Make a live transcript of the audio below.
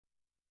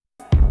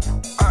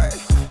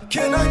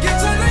Can I get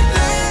to the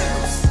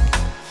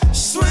yams?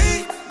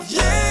 Sweet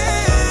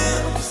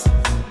yams.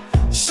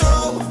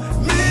 Show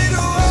me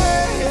the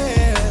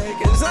way,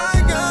 'cause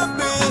I got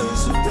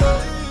bills to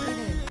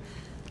pay.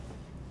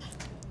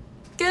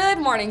 Good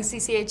morning,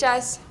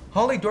 CCHS.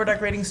 Holiday door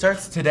decorating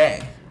starts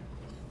today.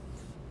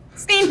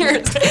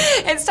 Seniors,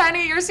 it's time to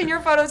get your senior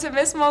photo to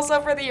Miss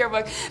Moso for the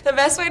yearbook. The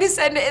best way to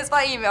send it is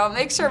by email.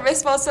 Make sure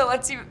Miss Moso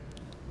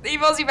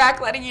emails you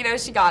back letting you know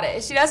she got it.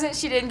 If she doesn't,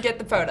 she didn't get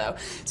the photo.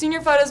 Senior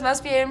photos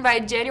must be in by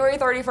January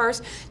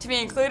 31st to be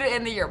included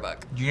in the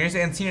yearbook. Juniors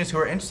and seniors who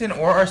are interested in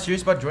or are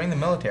serious about joining the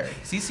military,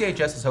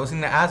 CCHS is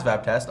hosting the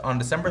ASVAB test on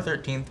December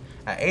 13th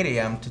at 8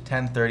 a.m. to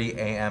 10:30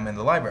 a.m. in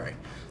the library.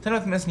 Attend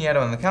with Miss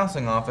Nieto in the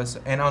counseling office,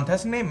 and on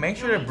testing day, make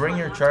sure to bring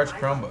your charged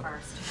Chromebook.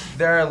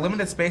 There are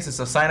limited spaces,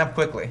 so sign up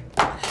quickly.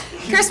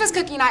 Christmas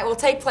cookie night will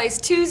take place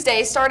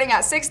Tuesday starting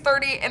at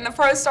 6:30 in the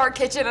Pro Star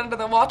Kitchen under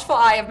the watchful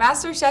eye of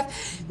Master Chef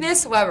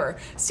Miss Weber.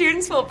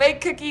 Students will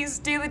bake cookies,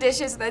 do the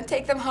dishes, and then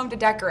take them home to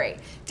decorate.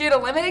 Due to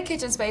limited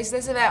kitchen space,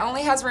 this event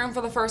only has room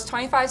for the first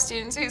 25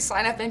 students who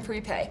sign up in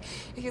prepay.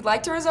 If you'd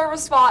like to reserve a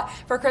spot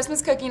for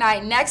Christmas cookie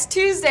night next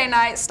Tuesday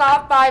night,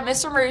 stop by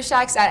Mr.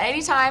 Marushak's at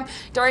any time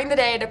during the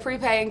day to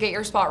prepay and get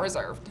your spot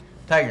reserved.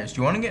 Tigers,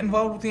 do you want to get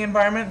involved with the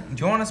environment?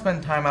 Do you want to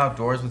spend time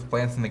outdoors with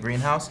plants in the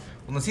greenhouse?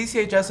 Well, the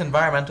CCHS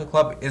Environmental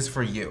Club is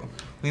for you.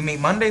 We meet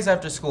Mondays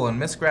after school in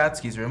Miss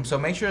Gradsky's room, so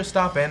make sure to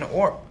stop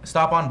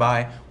on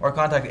by or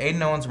contact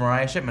Aiden Owens or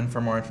Mariah Shipman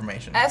for more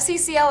information.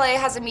 FCCLA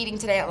has a meeting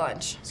today at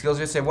lunch. Skills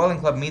USA Welding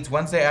Club meets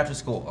Wednesday after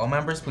school. All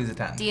members please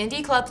attend.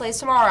 D&D Club plays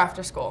tomorrow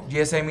after school.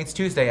 GSA meets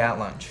Tuesday at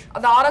lunch.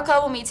 The Auto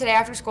Club will meet today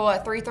after school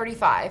at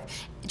 3:35.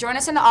 Join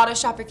us in the auto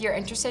shop if you're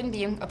interested in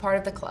being a part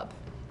of the club.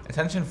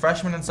 Attention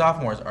freshmen and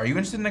sophomores, are you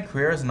interested in a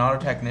career as an auto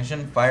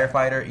technician,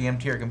 firefighter,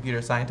 EMT, or computer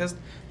scientist?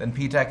 Then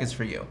P-Tech is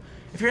for you.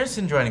 If you're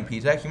interested in joining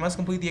P-Tech, you must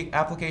complete the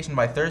application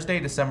by Thursday,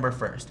 December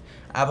 1st.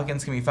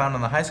 Applicants can be found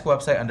on the high school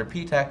website under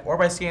P-Tech or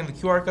by scanning the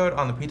QR code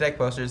on the P-Tech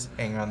posters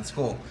hanging around the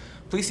school.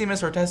 Please see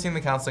Ms. Ortesi in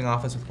the counseling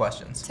office with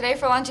questions. Today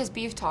for lunch is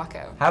beef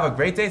taco. Have a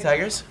great day,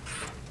 Tigers.